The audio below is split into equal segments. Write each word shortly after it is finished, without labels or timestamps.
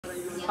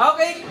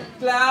Okay,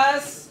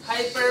 class,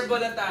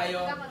 hyperbola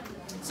tayo.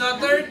 So,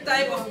 third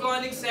type of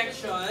conic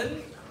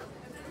section.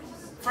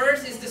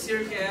 First is the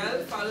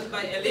circle, followed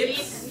by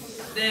ellipse,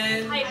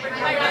 then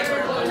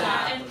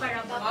hyperbola.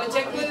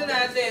 Check muna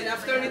natin.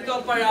 After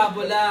nito,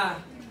 parabola.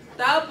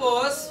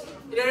 Tapos,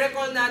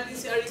 i-recall natin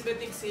si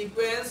arithmetic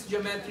sequence,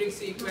 geometric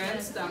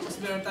sequence, tapos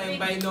meron tayong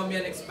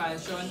binomial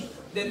expansion,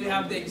 then we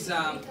have the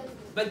exam.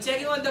 But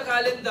checking on the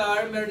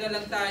calendar, meron na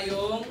lang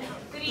tayong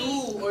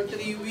 2 or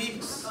 3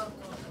 weeks.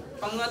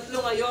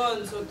 Pangatlo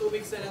ngayon, so 2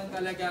 weeks na lang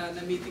talaga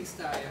na meetings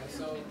tayo.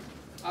 So,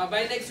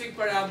 by next week,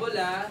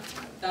 parabola,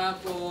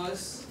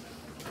 tapos,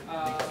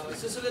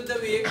 susunod na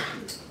week,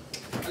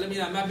 alam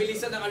niyo na,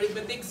 mabilisan ang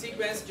arithmetic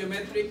sequence,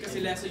 geometric,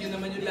 kasi lesson yun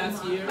naman yung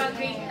last year.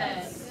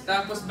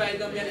 Tapos,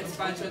 binomial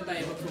expansion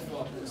tayo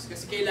mag-focus,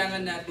 kasi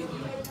kailangan natin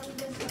yun.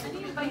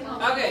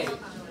 Okay.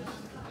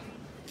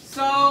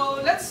 So,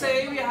 let's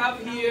say we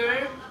have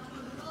here,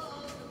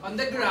 on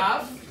the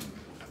graph,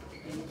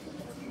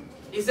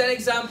 is an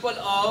example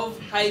of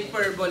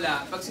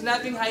hyperbola. Pag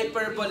sinabing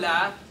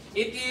hyperbola,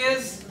 it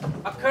is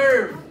a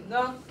curve,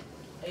 no?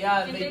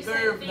 Ayan, may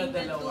curve na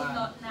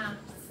dalawa.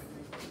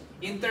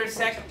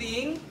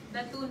 Intersecting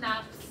the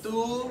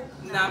two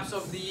naps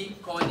of the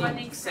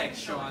conic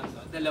section.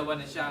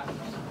 Dalawa na siya.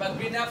 Pag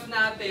graph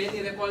natin,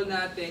 i-recall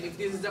natin, if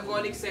this is the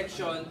conic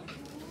section,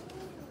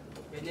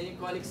 ganyan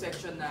yung conic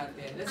section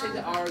natin. Let's say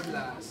the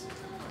hourglass.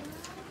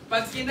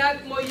 Pag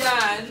kinat mo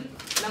yan,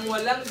 nang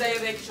walang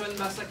direction,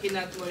 basta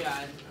kinat mo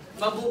yan,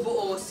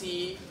 mabubuo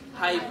si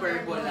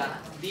hyperbola.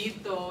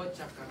 Dito,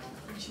 tsaka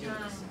dito.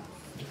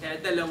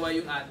 Kaya dalawa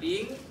yung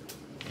ating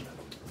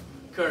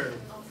curve.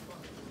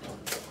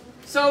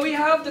 So we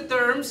have the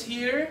terms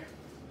here.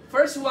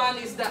 First one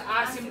is the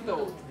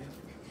asymptote.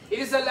 It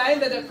is a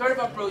line that the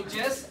curve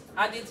approaches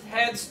and it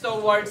heads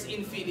towards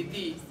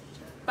infinity.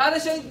 Para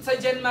siyang sa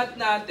GenMath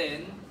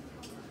natin,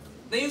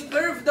 na yung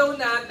curve daw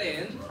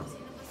natin,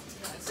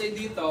 let's say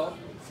dito.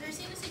 Sir,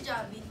 sino si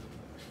Javi?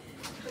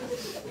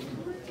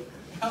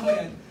 Tama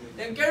yan.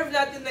 Yung curve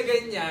natin na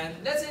ganyan,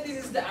 let's say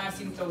this is the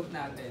asymptote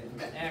natin,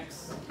 the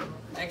x.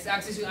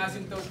 X-axis yung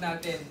asymptote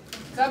natin.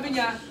 Sabi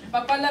niya,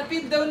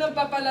 papalapit daw ng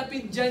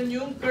papalapit dyan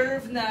yung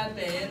curve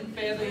natin,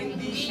 pero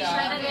hindi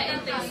siya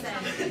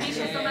nag-intersect. Hindi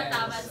siya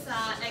tumatawad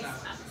sa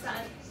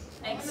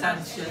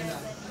x-axis.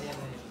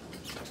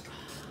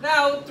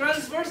 Now,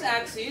 transverse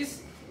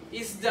axis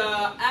is the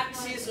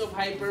axis of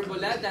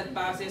hyperbola that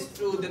passes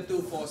through the two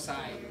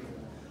foci.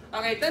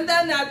 Okay,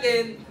 tandaan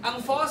natin,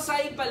 ang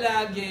foci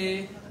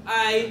palagi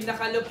ay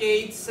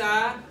nakalocate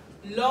sa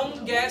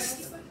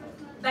longest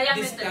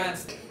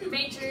distance.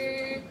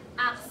 Major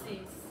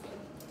axis.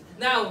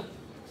 Now,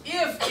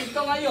 if ito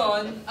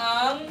ngayon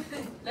ang,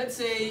 let's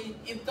say,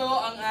 ito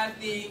ang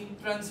ating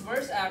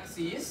transverse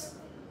axis,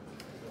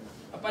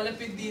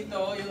 papalapit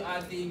dito yung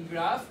ating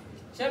graph.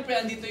 Siyempre,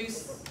 andito yung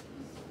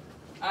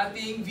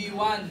ating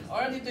V1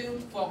 or andito yung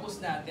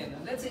focus natin.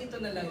 Let's say ito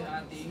na lang yung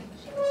ating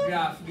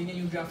graph.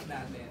 Ganyan yung graph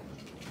natin.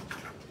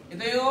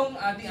 Ito yung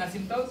ating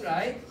asymptote,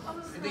 right?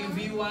 Ito yung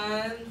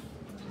V1,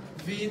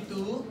 V2,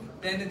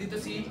 then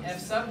nandito si F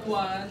sub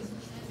 1,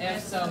 F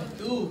sub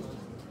 2.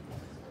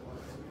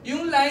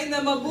 Yung line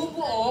na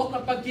mabubuo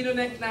kapag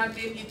kinonect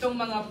natin itong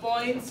mga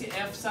points, si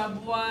F sub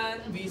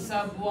 1, V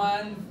sub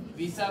 1, V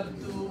sub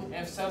 2,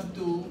 F sub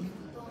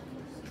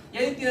 2,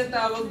 yan yung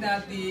tinatawag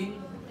nating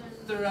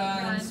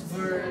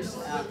transverse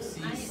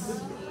axis.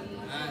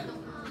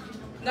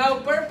 Now,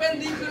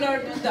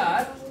 perpendicular to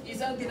that,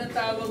 isang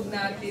tinatawag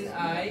natin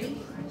ay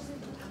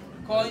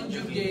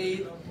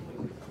conjugate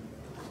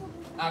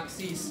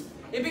axis.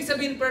 Ibig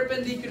sabihin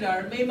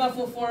perpendicular, may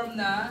mafo-form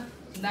na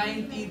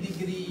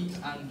 90-degree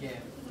angle.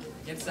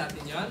 Gets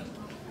natin yon?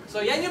 So,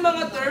 yan yung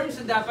mga terms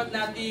na dapat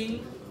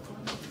nating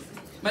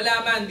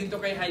malaman dito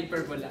kay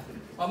hyperbola.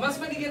 O, mas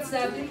magigets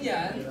natin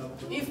yan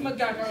if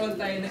magkakaroon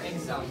tayo ng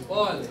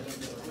example.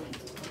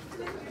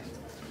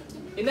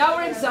 In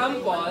our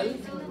example,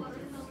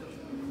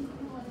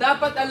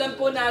 dapat alam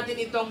po natin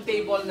itong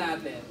table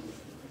natin.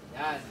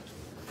 Yan.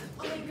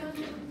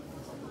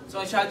 So,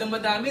 masyadong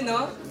madami,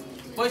 no?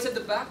 Boys at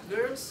the back,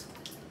 girls,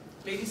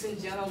 ladies and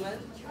gentlemen.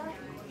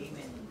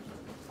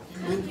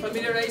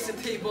 Familiarize the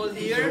table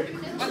here.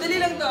 Madali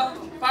lang to.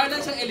 Para lang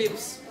siyang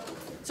ellipse.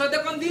 So,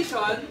 the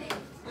condition,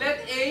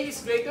 let A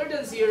is greater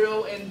than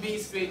 0 and B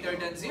is greater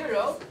than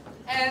 0.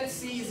 And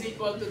C is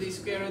equal to the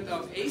square root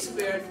of A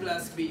squared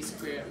plus B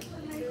squared.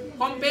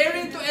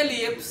 Comparing to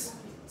ellipse,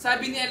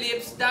 sabi ni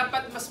ellipse,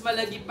 dapat mas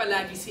malagi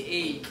palagi si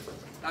A.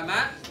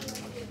 Tama?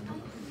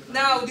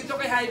 Now, dito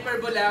kay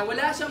hyperbola,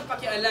 wala siyang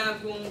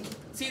pakialam kung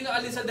sino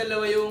alin sa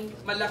dalawa yung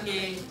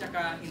malaki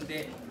tsaka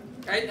hindi.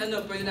 Kahit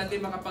ano, pwede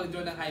natin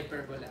makapag-draw ng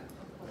hyperbola.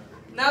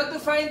 Now, to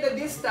find the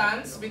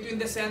distance between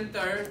the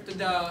center to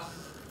the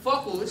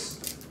focus,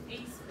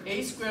 A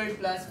squared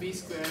plus B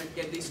squared,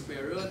 get the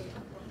square root.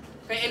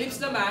 Kay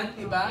ellipse naman,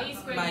 diba?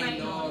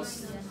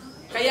 Minus.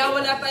 Kaya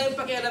wala tayong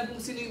pakialam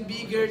kung sino yung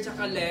bigger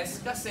tsaka less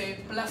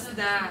kasi plus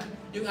na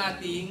yung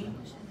ating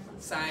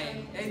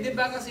sign. Eh, di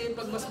ba kasi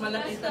pag mas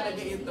malaki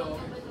talaga ito,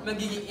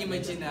 magiging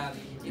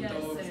imaginary.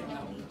 Ito,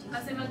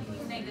 Kasi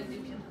magiging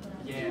negative siya.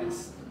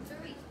 Yes.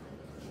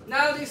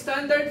 Now, the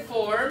standard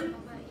form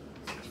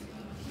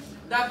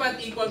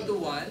dapat equal to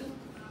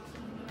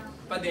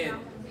 1 pa din.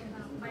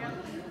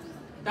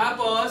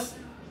 Tapos,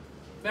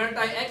 meron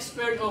tayong x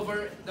squared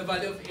over the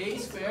value of a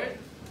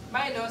squared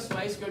minus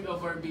y squared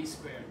over b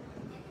squared.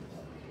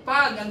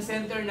 Pag ang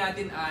center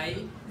natin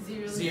ay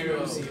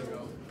 0,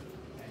 0.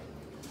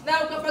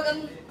 Now,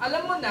 kapag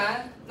alam mo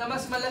na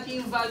mas malaki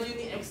yung value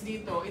ni x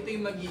dito, ito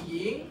yung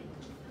magiging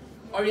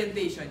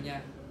orientation niya.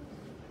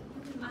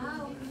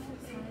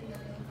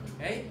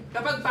 Okay?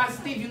 Kapag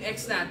positive yung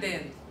x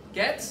natin,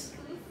 gets?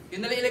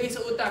 Yun nalang ilagay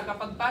sa utak.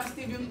 Kapag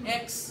positive yung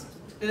x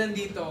na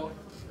nandito,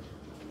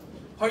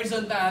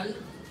 horizontal,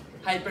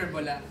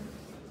 hyperbola.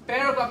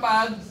 Pero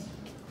kapag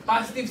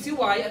positive si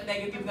y at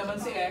negative naman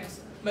si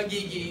x,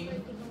 magiging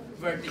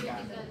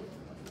vertical.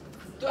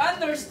 To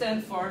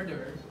understand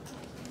further,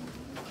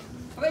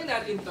 try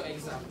natin to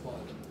example.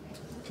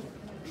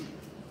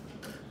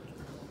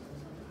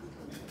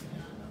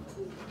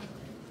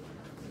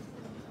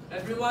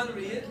 Everyone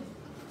read?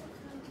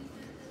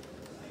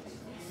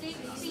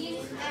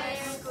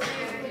 16x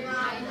squared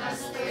minus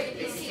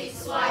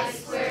 36y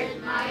squared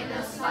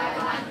minus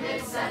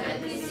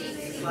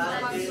 576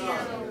 equals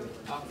 0.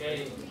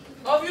 Okay.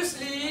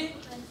 Obviously,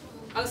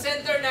 ang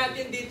center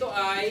natin dito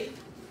ay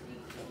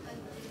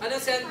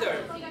anong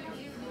center?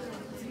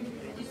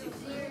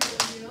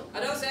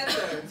 Anong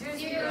center?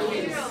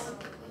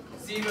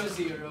 0,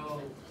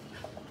 0.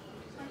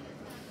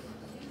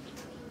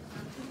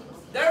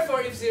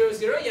 Therefore, if 0,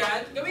 0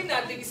 yan, gawin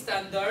natin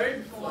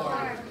standard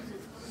form.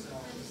 So,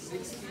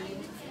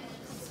 16.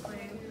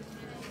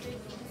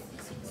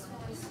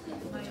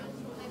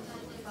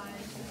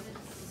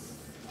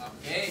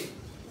 Okay.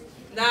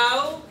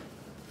 Now,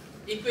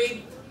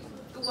 equate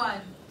To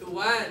 1. to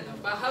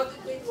 1. How to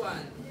equate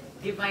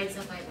 1? Divide sa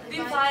 500.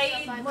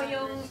 Divide mo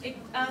yung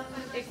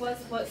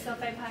equals po sa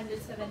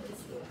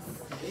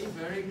 576. Okay,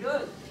 very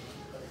good.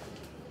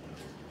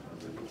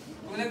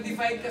 Kung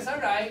nag-divide ka sa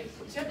right,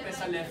 syempre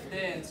sa left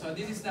din. So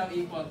this is now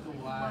equal to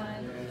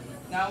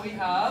 1. Now we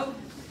have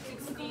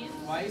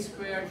 16. y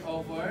squared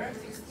over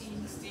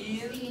 16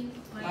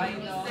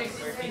 minus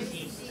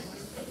 36.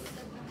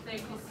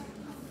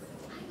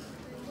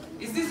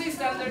 Is this a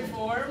standard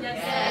form?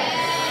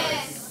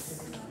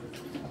 Yes.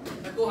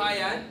 Nakuha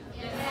yan?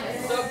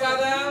 Yes. So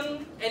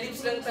parang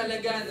ellipse lang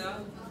talaga,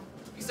 no?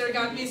 Mr.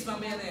 Campis,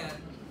 mamaya na yan.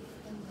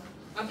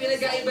 Ang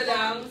pinag-aiba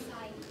lang,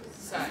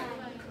 side.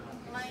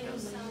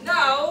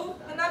 Now,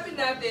 hanapin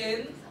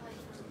natin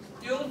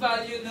yung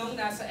value nung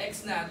nasa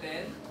x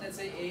natin.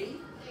 Let's say a.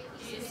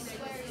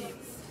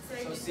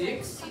 So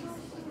 6.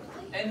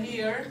 And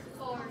here,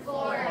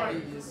 4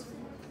 is.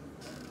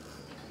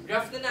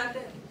 Graph na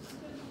natin.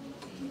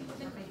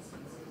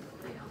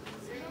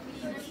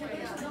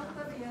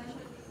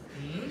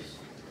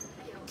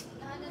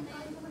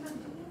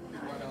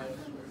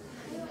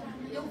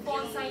 Yung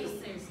font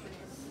sizes.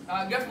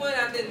 Graph muna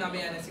natin,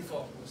 mamaya na si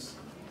focus.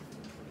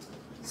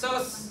 So,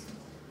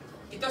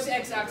 ito si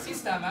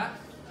x-axis, tama?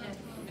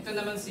 Ito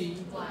naman si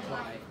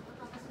y.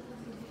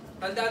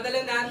 Tandaan na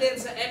lang natin,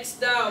 sa x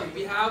daw,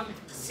 we have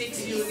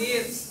 6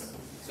 units.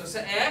 So sa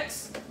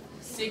x,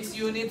 6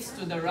 units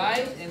to the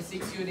right and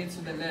 6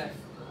 units to the left.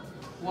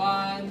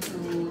 1,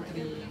 2,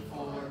 3,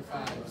 4,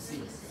 5,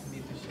 6.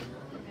 Dito siya.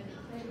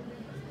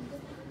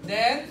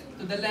 Then,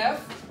 to the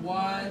left,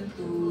 1,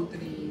 2,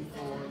 3,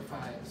 4,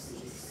 5,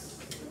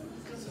 6.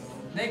 So,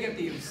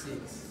 negative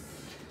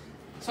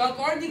 6. So, ang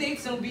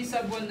coordinates ng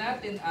visible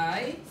natin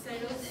ay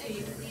 0,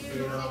 6.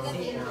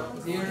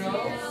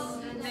 0,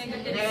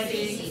 Negative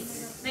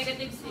 6.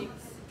 Negative 6.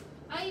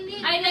 Ay,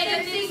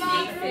 negative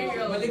 6.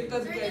 0.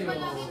 baliktad kayo.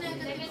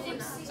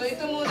 So,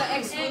 ito muna,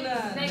 x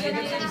muna.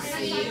 Negative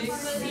 6,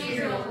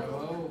 0.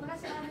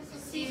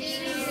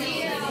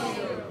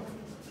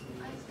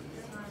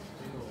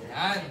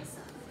 Yan.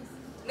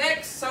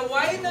 Next, sa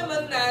y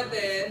naman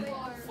natin,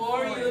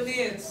 4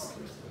 units.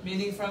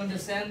 Meaning from the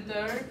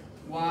center,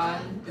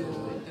 1,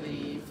 2,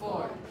 3,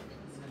 4.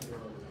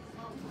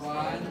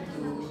 1,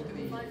 2,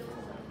 3, 4.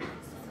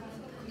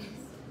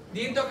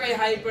 Dito kay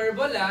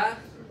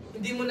hyperbola,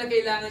 hindi mo na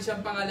kailangan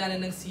siyang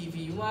pangalanan ng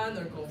CV1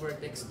 or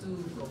covertex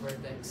 2,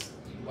 covertex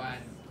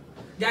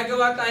 1.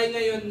 Gagawa tayo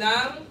ngayon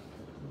ng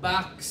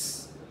box.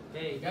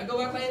 Okay,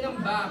 gagawa tayo ng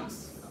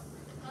box.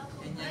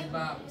 Ganyan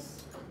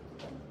box.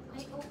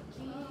 Ay,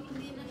 okay.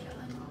 Hindi na siya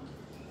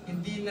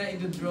Hindi na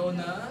i-draw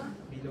na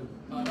bilog.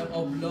 Parang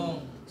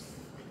oblong.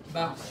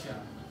 Box siya.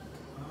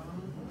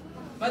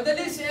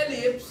 Madali si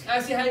ellipse,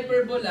 si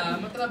hyperbola,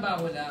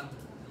 matrabaho lang.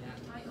 Yan.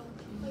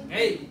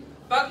 Okay.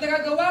 Pag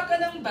nakagawa ka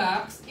ng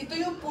box, ito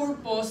yung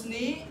purpose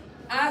ni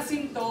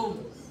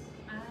asymptote.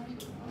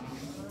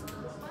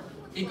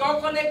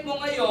 Iko-connect mo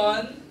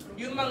ngayon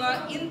yung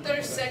mga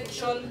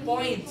intersection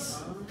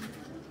points.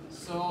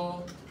 So,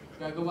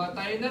 gagawa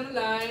tayo ng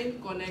line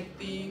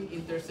connecting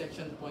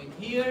intersection point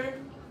here,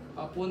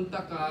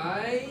 papunta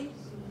kay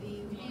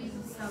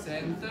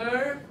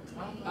center,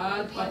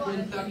 at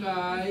papunta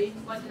kay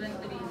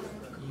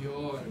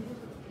yun.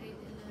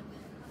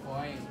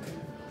 Point.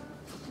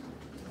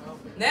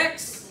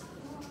 Next,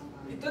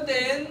 ito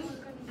din,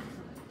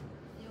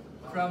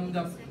 from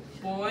the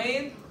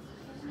point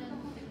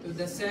to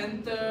the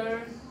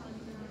center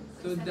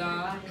to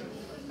the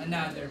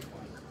another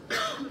point.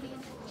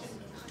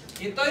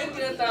 Ito yung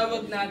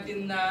tinatawag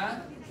natin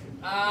na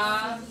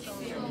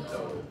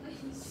asymptote.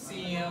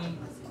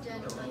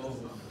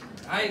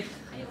 Right.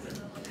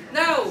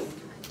 Now,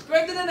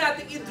 pwede na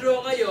natin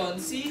i-draw ngayon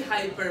si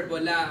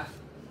hyperbola.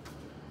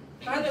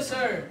 Paano,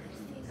 sir?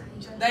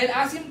 Dahil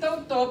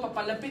asymptote to,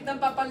 papalapit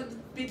ng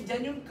papalapit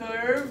dyan yung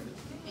curve,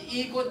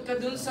 iikot ka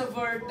dun sa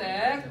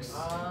vertex,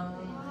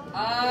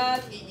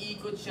 at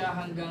iikot siya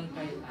hanggang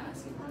kay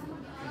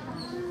asymptote.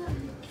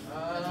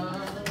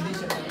 Hindi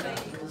siya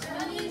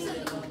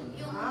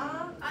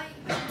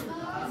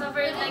Sa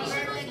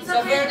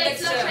vertex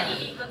lang siya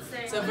iikot,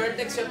 sir. Sa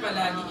vertex siya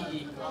palagi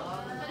iikot.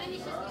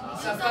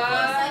 Isa pa.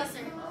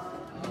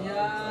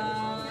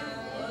 Ayan.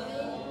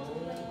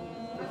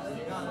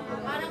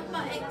 Parang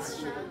pa-X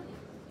siya.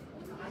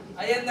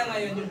 Ayan na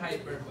ngayon yung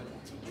hyperbola.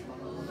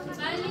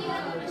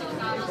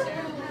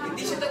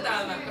 Hindi siya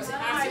tatama kasi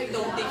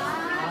asymptotic.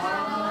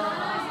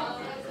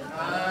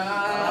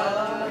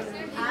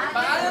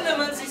 Paano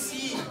naman si C?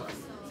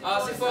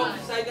 Si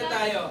focus side na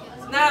tayo.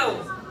 Now,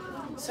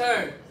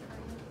 sir,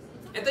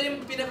 ito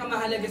yung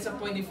pinakamahalaga sa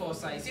point ni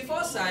foci. Si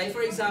foci,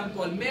 for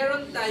example,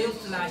 meron tayong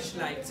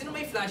flashlight. Sino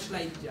may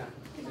flashlight dyan?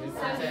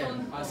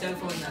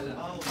 Cellphone na lang.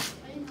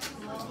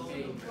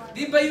 Okay.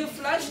 Di ba yung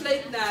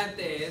flashlight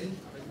natin,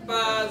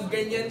 pag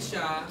ganyan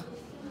siya,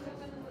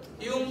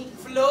 yung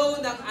flow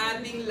ng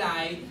ating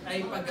light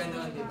ay pag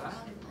ganon, di ba?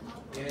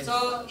 Yes.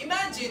 So,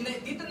 imagine,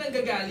 dito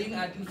nanggagaling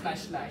yung ating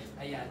flashlight.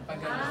 Ayan,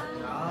 pag ganon.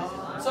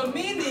 So,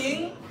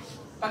 meaning,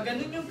 pag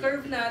ganon yung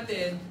curve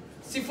natin,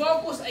 si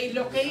focus ay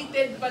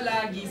located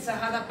palagi sa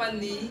harapan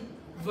ni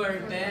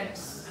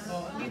vertex.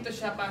 So, dito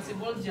siya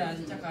possible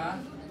dyan, tsaka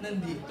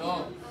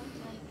nandito.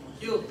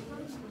 Q.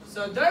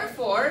 So,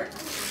 therefore,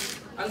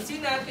 ang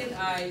C natin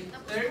ay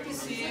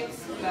 36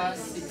 plus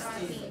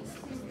 16.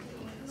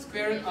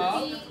 Square root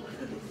of?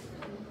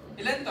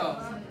 Ilan to?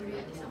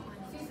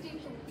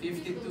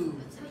 52.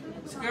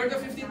 Square root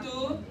of 52?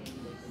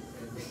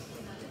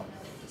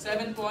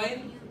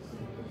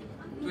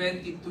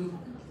 7.22.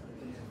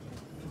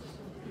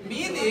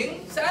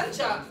 Meaning, saan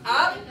siya?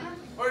 Up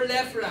or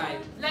left, right?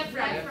 Left,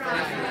 right.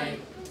 Left, right.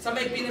 Sa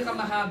may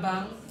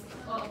pinakamahabang?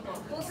 Oo po.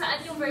 Kung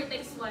saan yung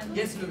vertex 1?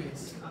 Yes,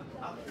 Luis.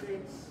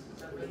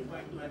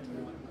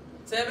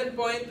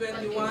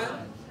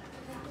 7.21.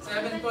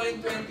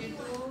 7.22.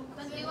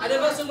 Ano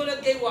ba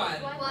sumunod kay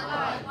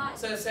 1?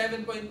 So,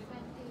 7.211.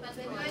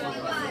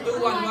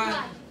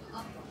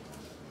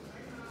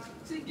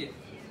 Sige.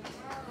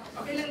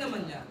 Okay lang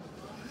naman niya.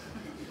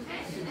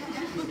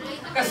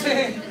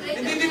 Kasi,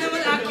 hindi din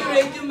naman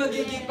accurate yung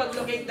magiging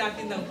pag-locate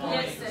natin ng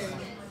points. Yes, sir.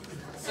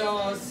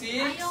 So,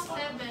 6,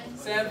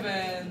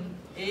 7,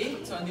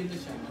 8. So, andito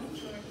siya.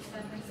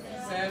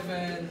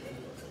 7.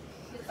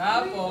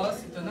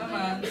 Tapos, ito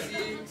naman,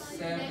 6,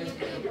 7,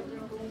 8.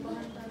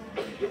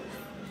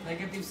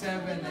 Negative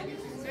 7,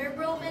 negative 7. Sir,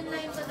 broken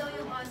line pa daw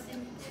yung asin.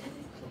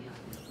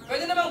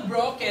 Pwede namang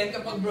broken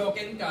kapag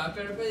broken ka,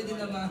 pero pwede din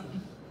namang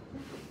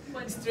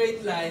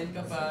straight line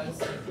kapag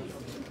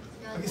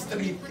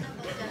straight.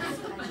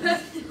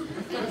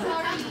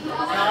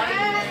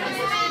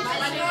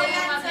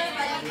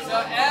 So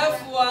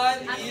F1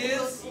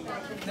 is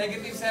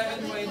negative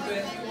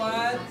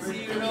 7.21,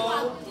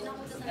 0,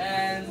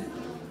 and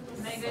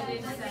Negative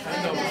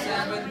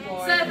 7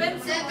 point. 7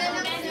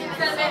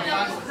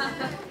 lang.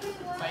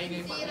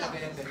 Paingay pa talaga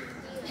yan.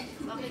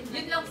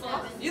 Yun lang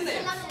po. Yun eh.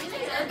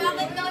 Sir,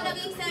 bakit daw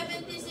naging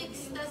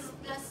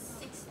 76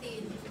 plus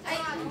 16? Ay,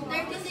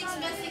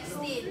 36 plus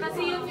 16.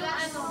 Kasi yun yung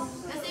ano.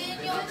 Kasi yun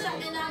yung sa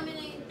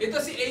denominator.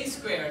 Ito si A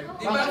squared.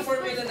 Di ba ang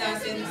formula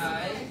natin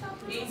ay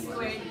A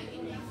squared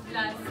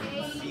plus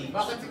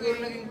Bakit siguro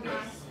naging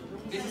plus?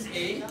 this is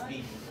A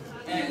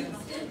and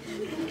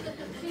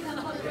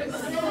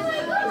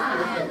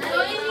So,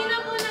 hindi na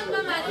po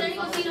nagmamatter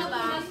kung sino po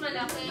mas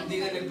malaki. hindi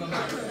na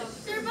nagmamatter.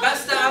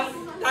 Basta ang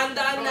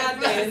tandaan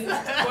natin,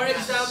 for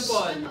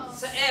example,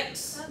 sa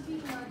X,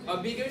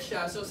 bigger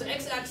siya. So sa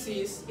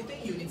X-axis, ito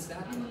yung units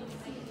natin.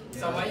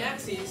 Sa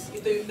Y-axis,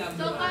 ito yung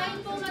number. So, kahit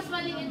po mas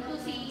maliit po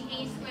si A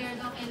squared,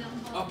 okay lang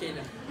po. Okay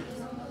lang.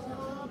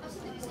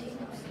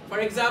 For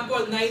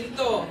example, 9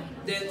 to,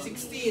 then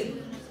 16.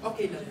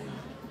 Okay lang.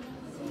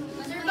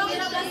 Sir,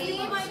 bakit plus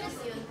yung minus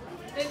yun?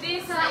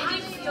 Hindi sa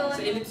ellipse yun. Sa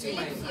ellipse yung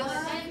minus. Yun,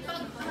 and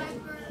pag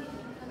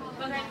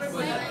Pag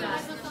hyperbola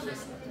plus.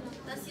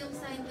 tas yung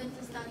sign dun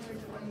sa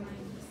standard form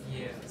minus.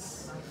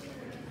 Yes.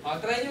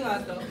 Try nyo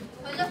nga to.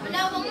 Wala,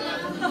 wag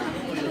lang.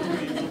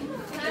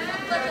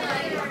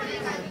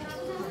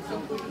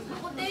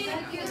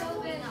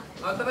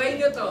 Try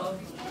nyo to.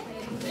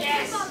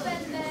 Yes!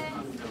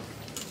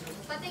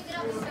 Pati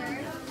graph, sir.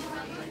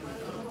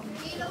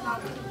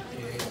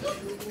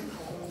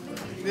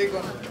 Hindi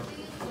ko.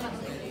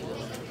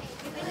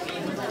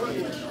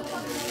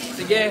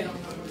 Sige.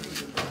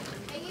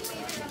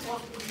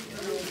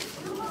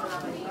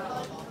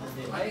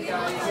 Hi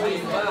guys, way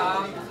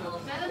back.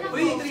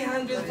 Uy,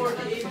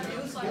 48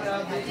 views,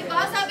 grabe.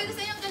 Diba? Sabi ko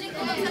sa inyo, galing ko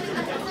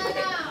magsalita ko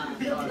sana.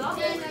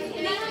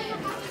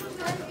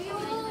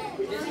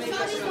 Yes, may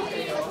question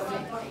kayo.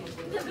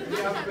 Do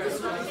you have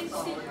questions?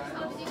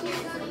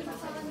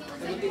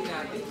 Sagutin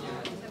natin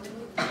yan.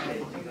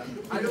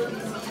 Arun,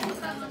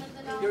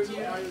 you're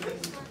here, Arun.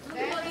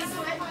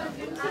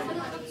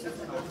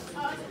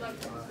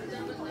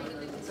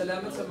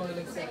 Salamat sa mga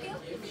nag-send.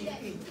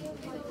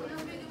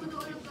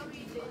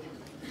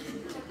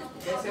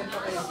 Guys, send pa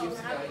kayo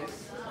gifts, guys.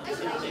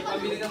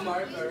 Pabili ng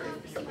marker.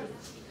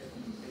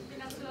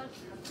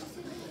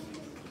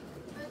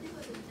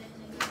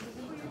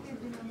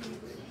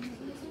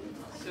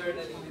 Sir,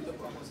 nalilito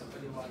po ako sa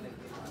paliwanag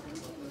nila.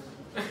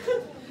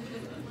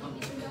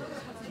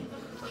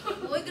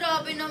 Uy,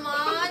 grabe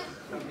naman.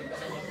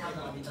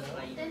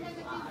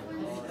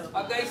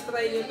 Guys,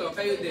 try nyo to.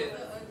 Kayo din.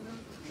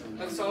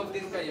 Mag-solve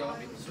din kayo.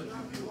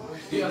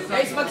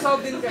 Guys,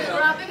 mag-solve din kayo.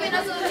 Grabe, may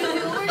nasunod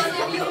yung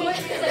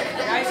viewers.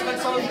 Guys,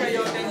 mag-solve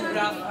kayo. Then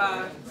graph ha.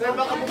 Sir,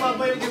 baka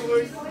bumaba yung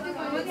viewers.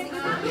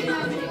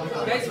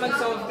 Guys,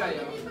 mag-solve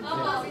kayo.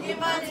 Sige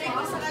ba, check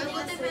ko sa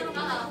kanila, pero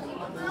kahapon.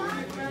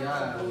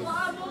 Yeah.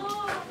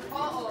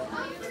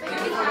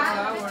 Thank you for the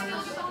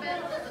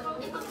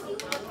flowers.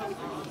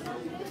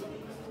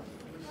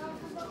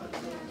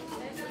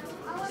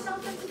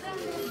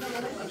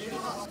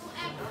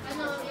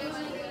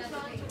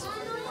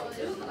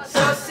 So,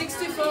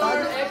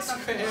 64x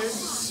squared.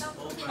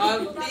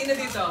 Tingin na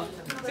dito.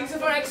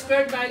 64x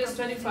squared minus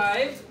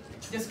 25.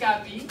 Just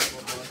copy.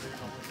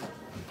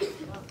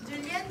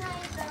 Julian,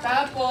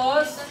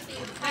 Tapos,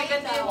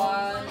 negative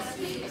 1,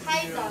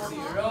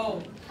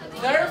 0.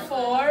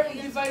 Therefore,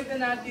 divide na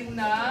natin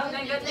ng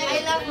I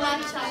love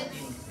matcha.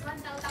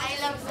 I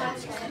love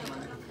matcha.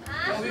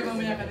 Gawin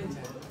mamaya ka rin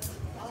dyan.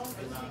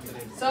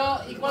 So,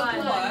 equal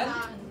to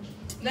 1.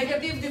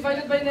 Negative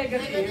divided by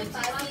negative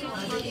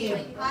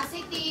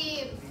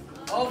Positive.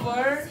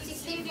 over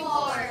 64.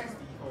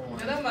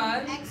 ito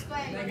naman, X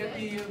squared.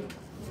 negative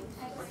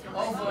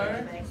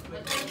over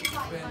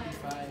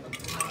 25.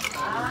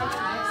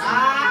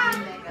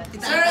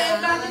 Sir,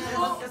 bakit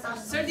po?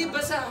 Sir, di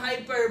ba sa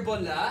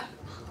hyperbola?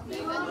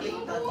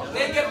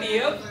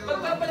 Negative?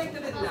 Pagpapalik na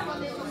din lang.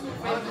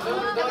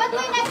 Dapat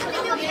may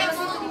negative yung X.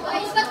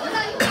 Ay, ba't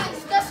wala yung X?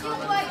 Tapos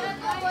yung Y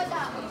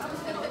wala.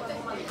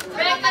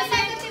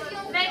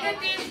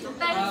 Negative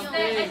times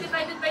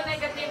divided by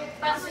negative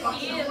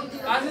positive.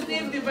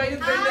 Positive divided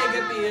by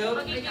negative,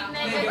 Magiging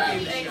negative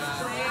negative x siya.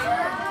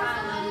 squared.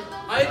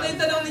 Ay, ito yung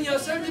tanong ninyo,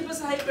 sir, di ba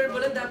sa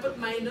hyperbola dapat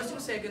minus yung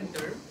second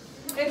term?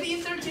 Eh,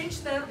 di-interchange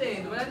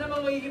natin. Wala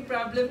namang magiging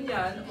problem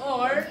yan.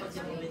 Or,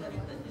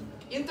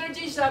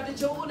 interchange natin,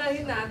 so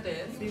unahin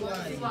natin.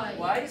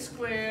 Y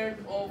squared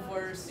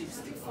over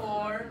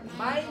 64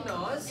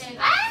 minus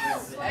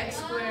x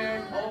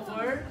squared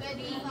over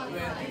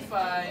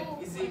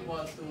 25 is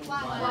equal to 1.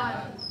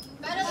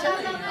 Pero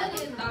tama na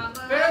rin.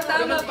 Pero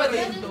tama pa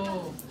din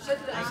to. Siya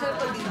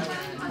pa din.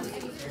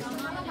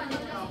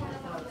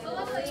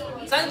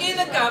 Saan kayo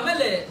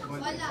nagkamali?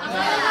 Wala.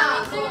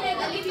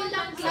 Nalito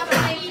lang sa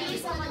maili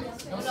sa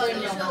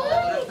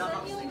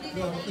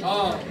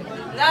Oh.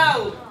 Now,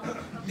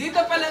 dito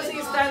pa lang sa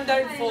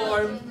standard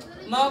form,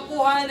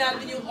 makukuha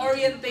natin yung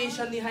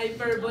orientation ni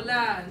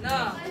hyperbola,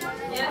 no?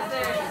 Yes,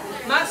 sir.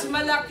 Mas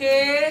malaki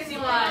Si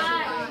Y.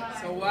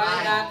 sa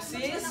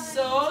y-axis,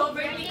 so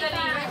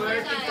Vertically.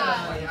 vertical.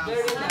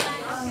 Very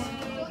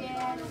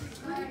nice.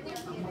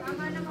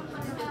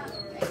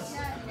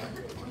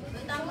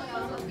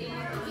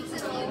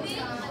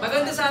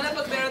 Maganda sana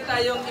pag meron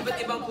tayong iba't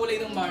ibang kulay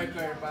ng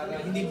marker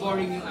para hindi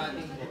boring yung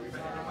ating board.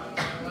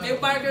 May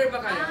marker ba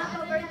kayo?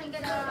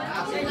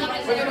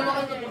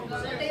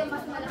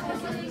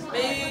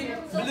 May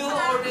blue,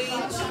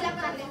 orange,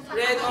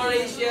 red,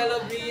 orange,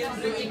 yellow, green,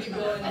 blue,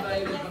 indigo, and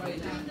violet ba kayo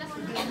dyan?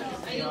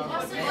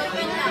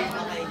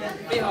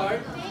 May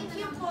heart?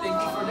 Thank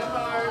you for the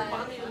heart.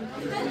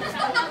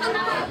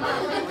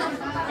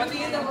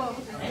 Patingin ako.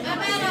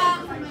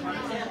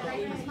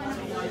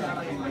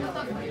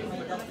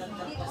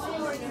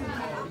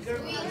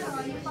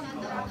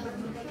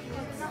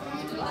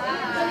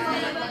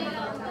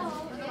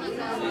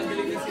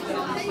 Magaling na sila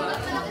ng iba.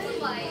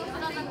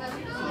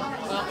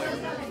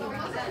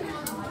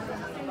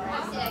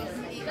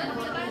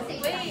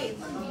 Wait.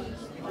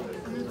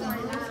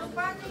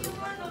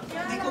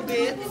 Hindi ko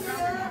bet.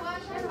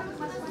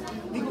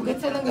 Hindi ko bet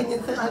siya lang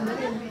ganyan sa ano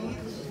yung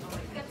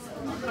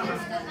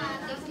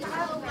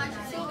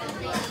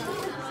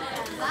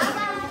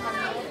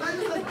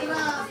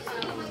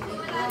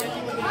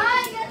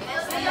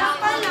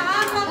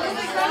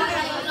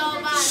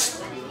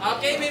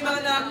Okay, may mga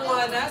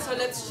nakakuha na, so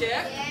let's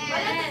check.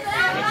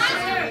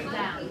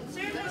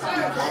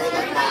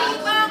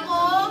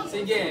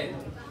 Sige.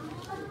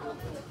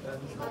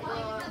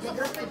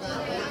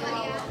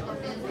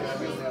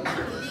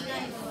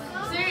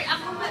 Sir,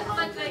 ako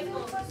mag-try po.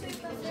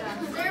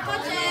 Sir, po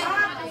check.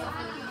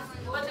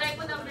 Mag-try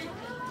po number 2.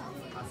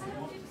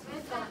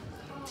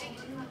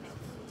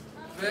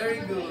 Very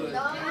good.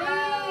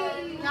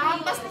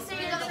 Nakampas na sir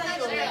lang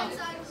sa'yo.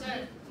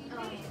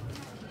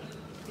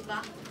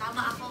 Diba?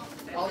 Tama ako.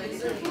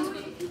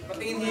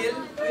 Patingin Hill.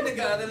 Ay,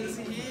 nag-aaral na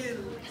si Hill.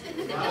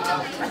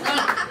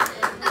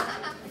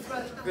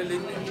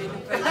 Galing na Hill.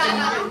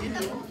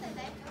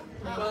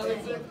 Bakit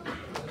sir?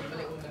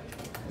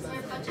 Sir,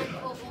 pa-check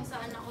po kung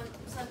saan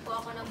po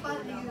ako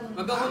nag-program.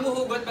 Wag kang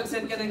humuhugot pag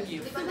send ka ng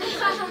gift.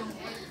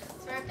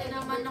 Swerte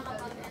naman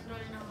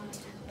nakapag-enroll naman.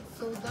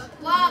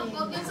 Wag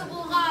yung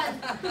subukan.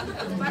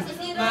 Basta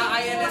zero.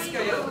 Ma-INS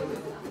kayo.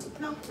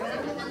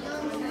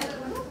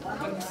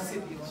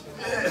 Mag-sit in siya.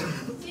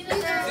 Sino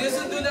sir?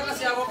 Sinusundo na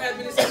kasi ako kaya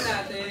bilisan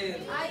natin.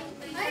 Ay,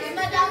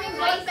 madaming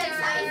boyfriend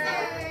sa sir.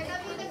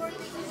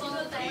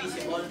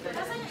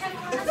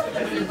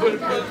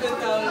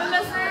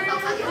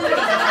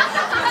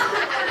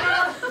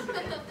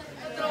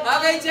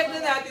 Okay, check na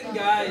natin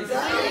guys.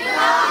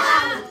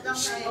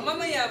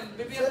 Mamaya,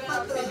 bibigyan ko ng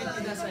activity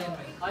na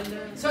assignment.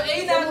 So A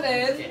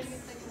natin.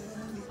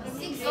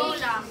 6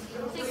 lang.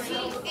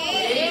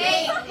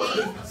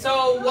 8. So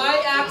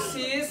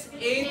y-axis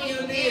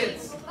 8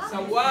 units.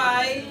 So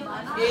y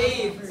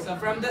 8. So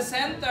from the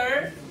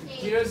center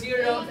 0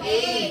 0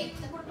 8.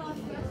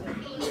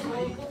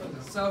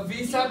 So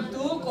v sub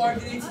 2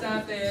 coordinates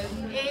natin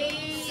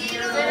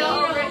 0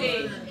 over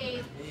 8.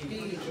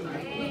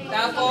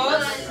 tapos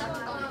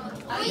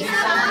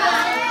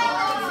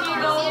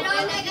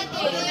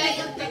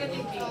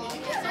Negative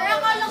 8. Sir,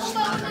 akala ko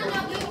ba ako na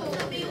lagi yung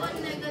B1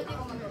 negative?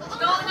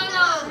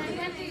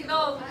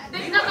 No.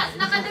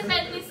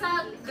 Nakadepende sa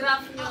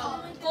graph nyo.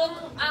 Kung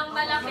ang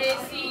malaki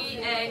si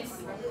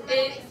X,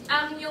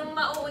 ang yung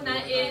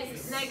mauuna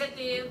is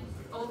negative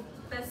of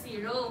the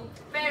 0.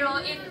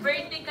 Pero if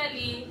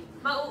vertically,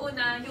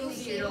 mauuna yung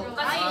 0.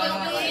 Kasi yung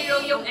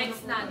 0 yung X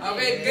natin.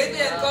 okay,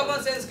 ganyan,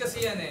 common sense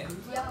kasi yan eh.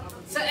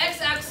 Sa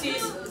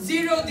x-axis,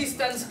 0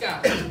 distance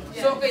ka.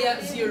 So kaya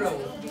 0.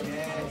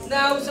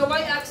 Now, sa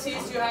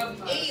y-axis, you have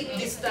 8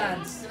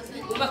 distance.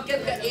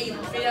 Umakyat ka 8,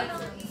 kaya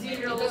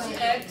 0. Ito si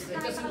x,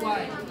 ito si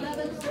y.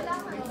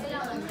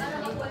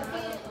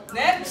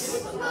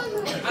 Next,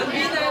 ang b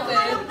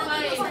natin.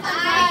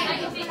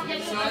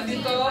 So,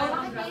 andito.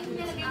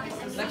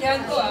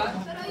 Lakihan ko ah.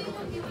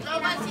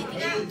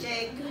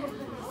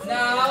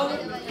 Now,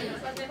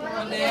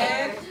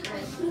 connect.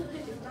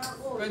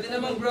 Pwede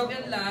namang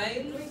broken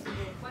line.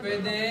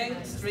 Pwedeng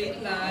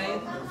straight line.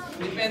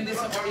 Depende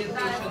sa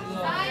orientation mo.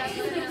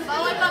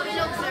 Bawal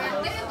pabilog, sir.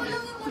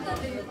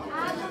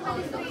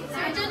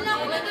 Sir, dyan lang.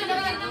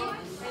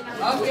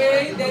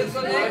 Okay, then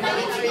connect.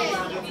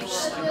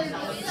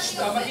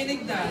 So,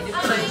 makinig na. Di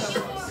pa tayo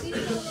tapos.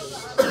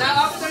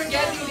 Now, after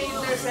getting the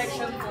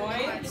intersection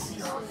points,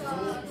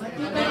 connect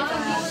na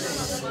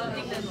natin.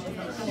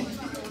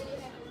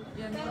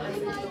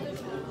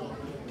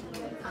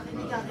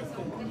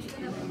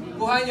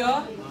 Kuha nyo?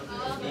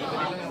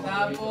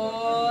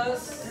 Tapos,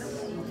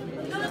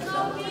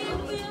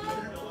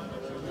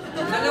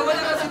 dalawa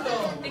na kasi to.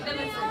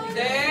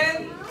 Then,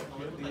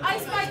 Ay,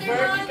 Spider-Man.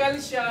 vertical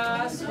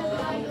siya. So,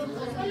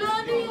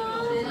 Ano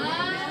yun?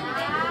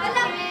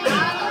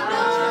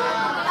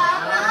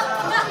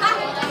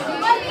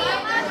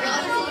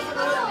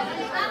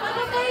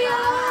 Ano kaya?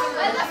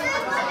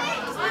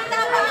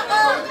 Tama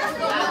ako.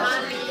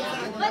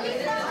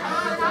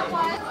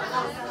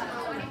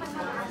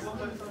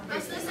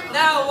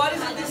 now, what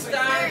is the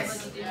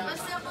distance?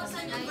 Basta kung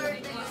saan yung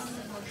vertex.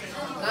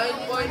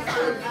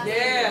 9.4.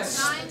 Yes.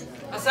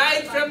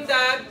 Aside from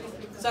that,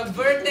 sa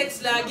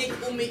vertex laging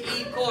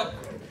umiikot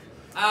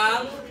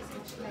ang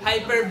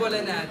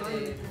hyperbola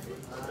natin.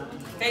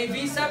 Kay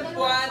V sub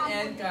 1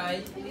 and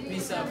kay V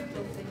sub 2.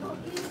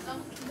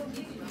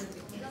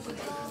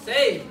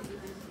 Say,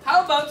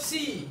 how about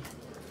C?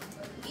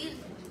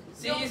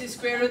 C is the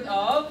square root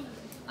of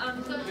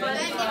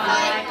 25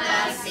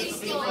 plus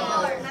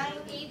 64.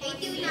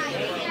 89.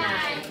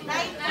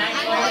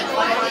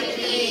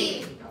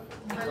 9.43.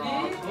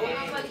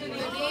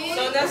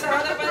 So, nasa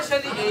harapan siya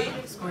ni A.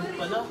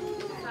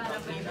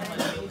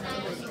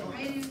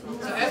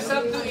 So, F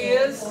sub 2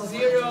 is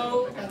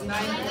 0, 9,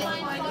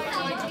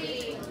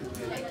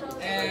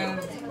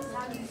 and 0.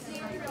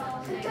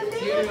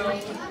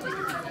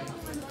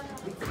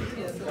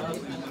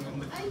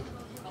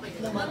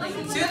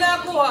 Sino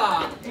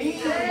nakuha?